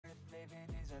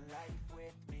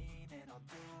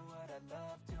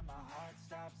love till my heart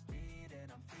stops beating.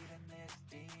 I'm feeding this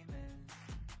demon.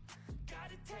 Got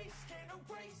a taste, can't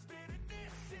erase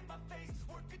bitterness in my face.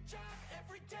 Work a job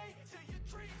every day till your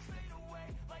dreams fade away.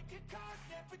 Like a card,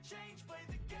 never change, play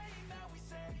the game that we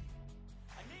say.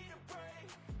 I need a break.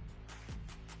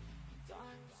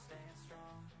 I'm staying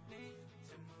strong, need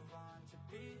to move on to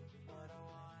be what I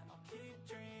want. I'll keep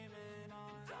dreaming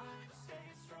on. I'm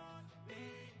staying strong,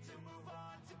 need to move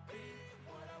on to be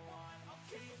what I want. I'll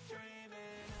keep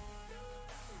dreaming on.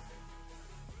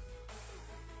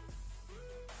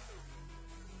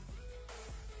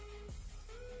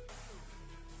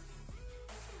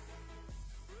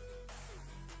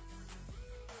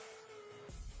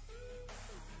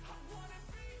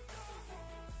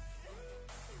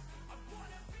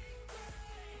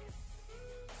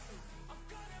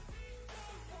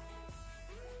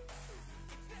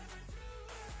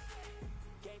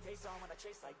 On when I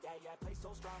chase like that, yeah, I play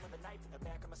so strong with a knife in the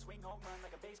back. I'ma swing home run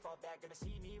like a baseball bat. Gonna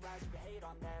see me rise, you can hate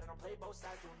on that. I don't play both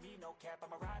sides, doing me no cap.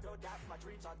 I'ma ride or die for my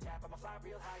dreams on tap. I'ma fly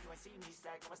real high, you ain't see me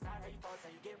stack. No, it's not how you fall, it's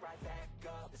how you get right back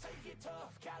up. That's how you get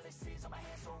tough. Calluses on my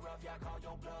hands so rough, yeah, I call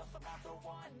your bluff. I'm not the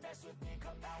one, mess with me,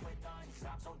 come out with none. Cause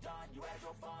I'm so done, you had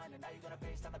your fun. And now you're gonna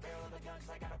face down the barrel of the gun.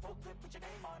 Cause I got a full clip, put your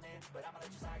name on it. But I'ma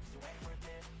let you slide cause you ain't worth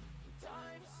it.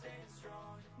 I'm staying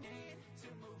strong, need to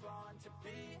move on to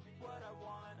be what I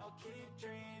want. I'll keep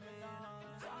dreaming on.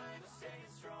 I'm staying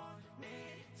strong,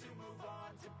 need to move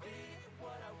on to be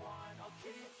what I want. I'll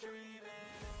keep dreaming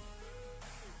on.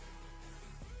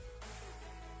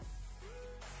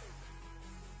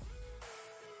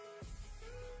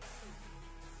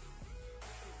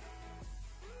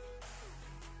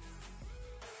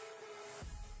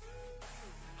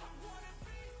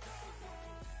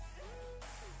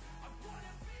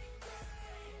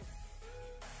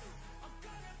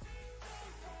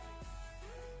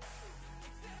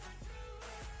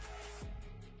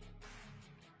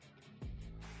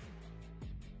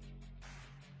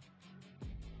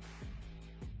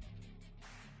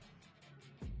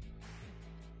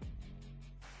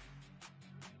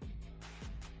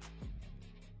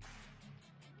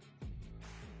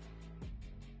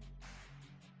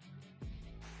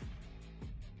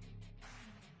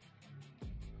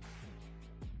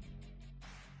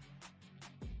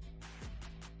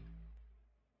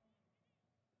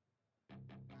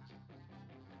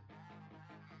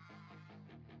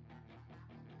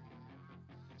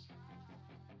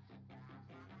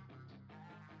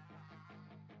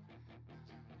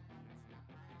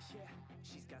 Yeah,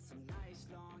 she's got some nice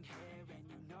long hair, and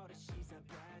you know that she's a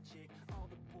bad chick. All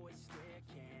the boys stare,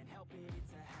 can't help it,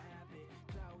 it's a habit.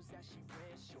 Clothes that she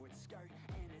wears, short skirt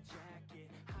and a jacket.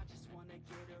 I just wanna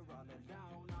get her all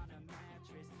alone on a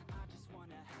mattress. I just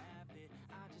wanna have it,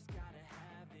 I just gotta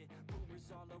have it.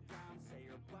 Rumors all around say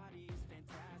her body is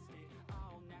fantastic.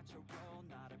 All natural,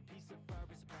 not a piece of fur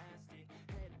is plastic.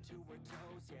 Head to her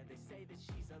toes, yeah, they say that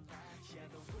she's a latch. Yeah,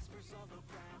 the whispers all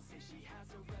around say she has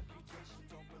a reputation.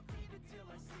 Don't believe it till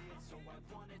I see it, so I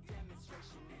want a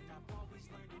demonstration. And I've always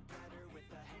learned it better with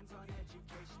a hands-on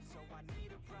education. So I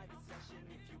need a private session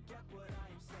if you get what I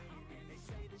am saying. And they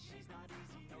say that she's not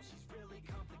easy, no, she's really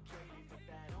complicated. But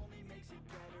that only makes it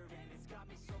better, and it's got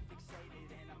me so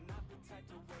fixated. And I'm not the type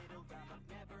to wait around, I've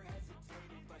never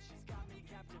hesitated. But she's got me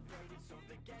captivated, so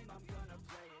the game, I'm gonna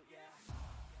play it, yeah.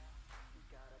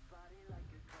 Got a body like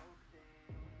a coke thing.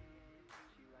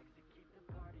 She likes to keep the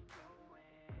party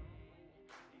going.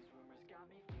 These rumors got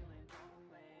me feeling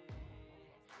lonely.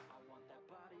 I want that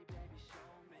body, baby,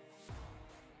 show me.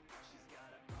 She's got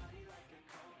a body like a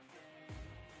coke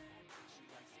thing. She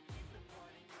likes to keep the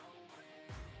party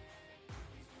going.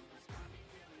 These rumors got me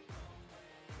feeling lonely.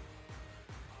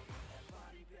 I want that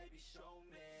body, baby, show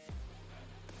me.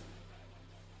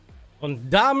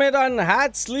 Und damit ein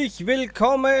herzlich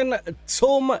willkommen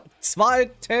zum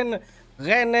zweiten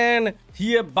Rennen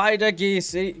hier bei der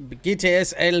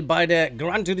GTSL, bei der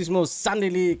Gran Turismo Sunday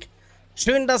League.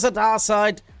 Schön, dass ihr da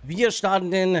seid. Wir starten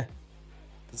den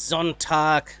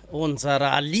Sonntag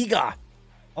unserer Liga.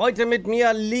 Heute mit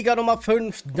mir Liga Nummer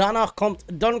 5. Danach kommt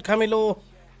Don Camilo.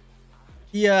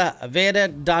 Ihr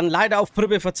werdet dann leider auf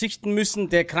Prübe verzichten müssen,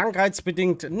 der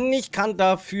krankheitsbedingt nicht kann.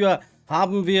 Dafür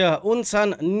haben wir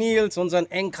unseren Nils, unseren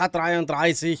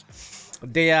NK33,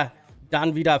 der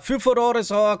dann wieder für Furore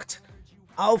sorgt.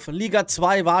 Auf Liga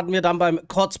 2 warten wir dann beim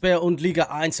Kotzbär und Liga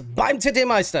 1 beim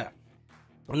CT-Meister.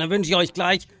 Und dann wünsche ich euch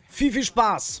gleich viel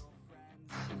Spaß.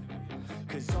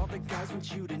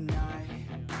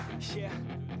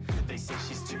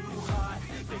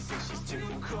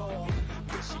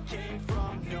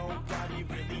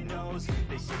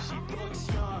 They say she looks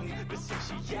young, but say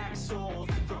she acts old.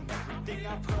 From everything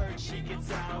I've heard she gets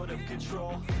out of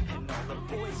control, and all the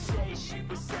boys say she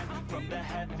was sent from the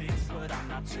heavens, but I'm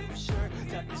not too sure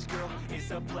that this girl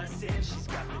is a blessing. She's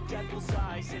got the devil's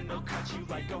eyes and they'll cut you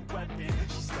like a weapon.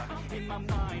 She's stuck in my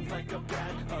mind like a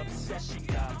bad obsession.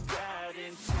 Got bad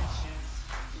intentions.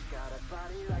 She's got a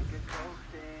body like a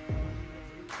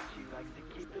coffin. She likes to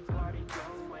keep the party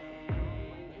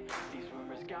going. These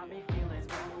rumors got me feeling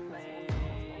lonely.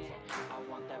 I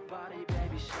want that body,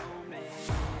 baby, show me.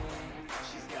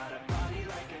 She's got a body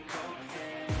like a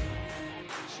coffin.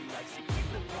 She likes to keep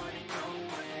the party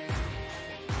going.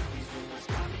 These rumors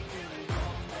got me feeling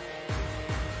lonely.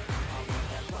 I want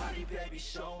that body, baby,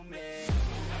 show me.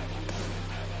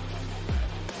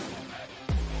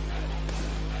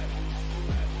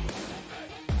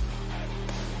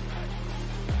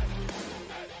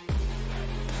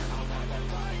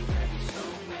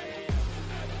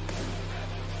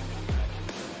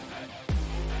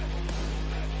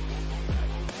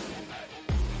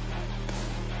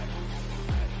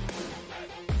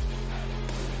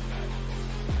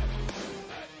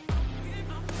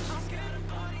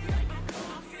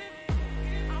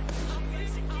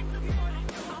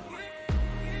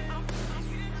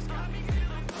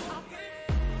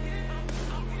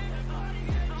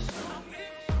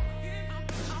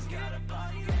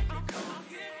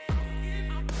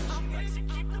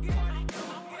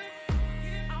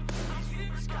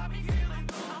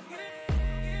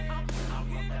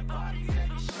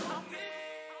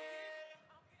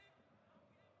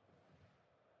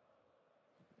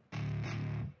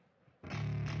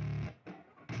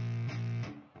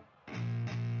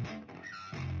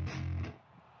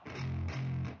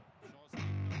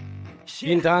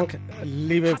 Vielen Dank,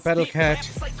 liebe Battlecat,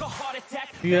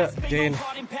 für den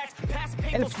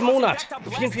 11. Monat.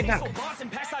 Vielen, vielen Dank.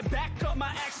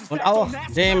 Und auch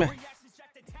dem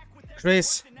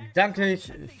Chris danke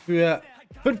ich für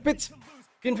 5 Bits.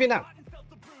 Vielen, vielen Dank.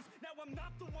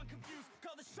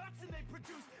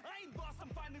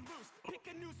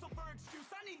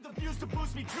 To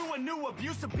boost me to a new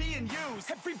abuse of being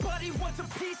used. Everybody wants a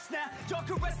piece now. Y'all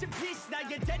can rest in peace now.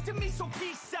 You're dead to me, so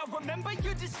peace out. Remember,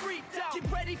 you're discreet out.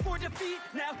 Get ready for defeat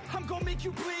now. I'm gonna make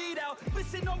you bleed out.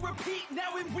 Listen on repeat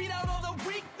now and weed out all the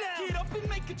weak now. Get up and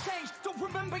make a change. Don't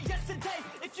remember yesterday.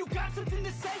 If you got something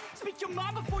to say, speak your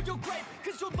mind before your grave.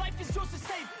 Cause your life is yours to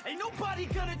save. Ain't nobody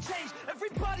gonna change.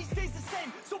 Everybody stays the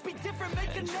same. So be different,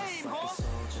 make a name, huh?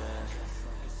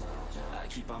 I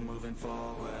keep on moving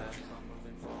forward.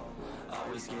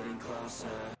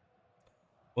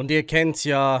 Und ihr kennt's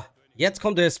ja, jetzt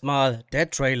kommt erstmal der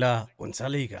Trailer unserer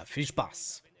Liga. Viel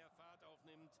Spaß!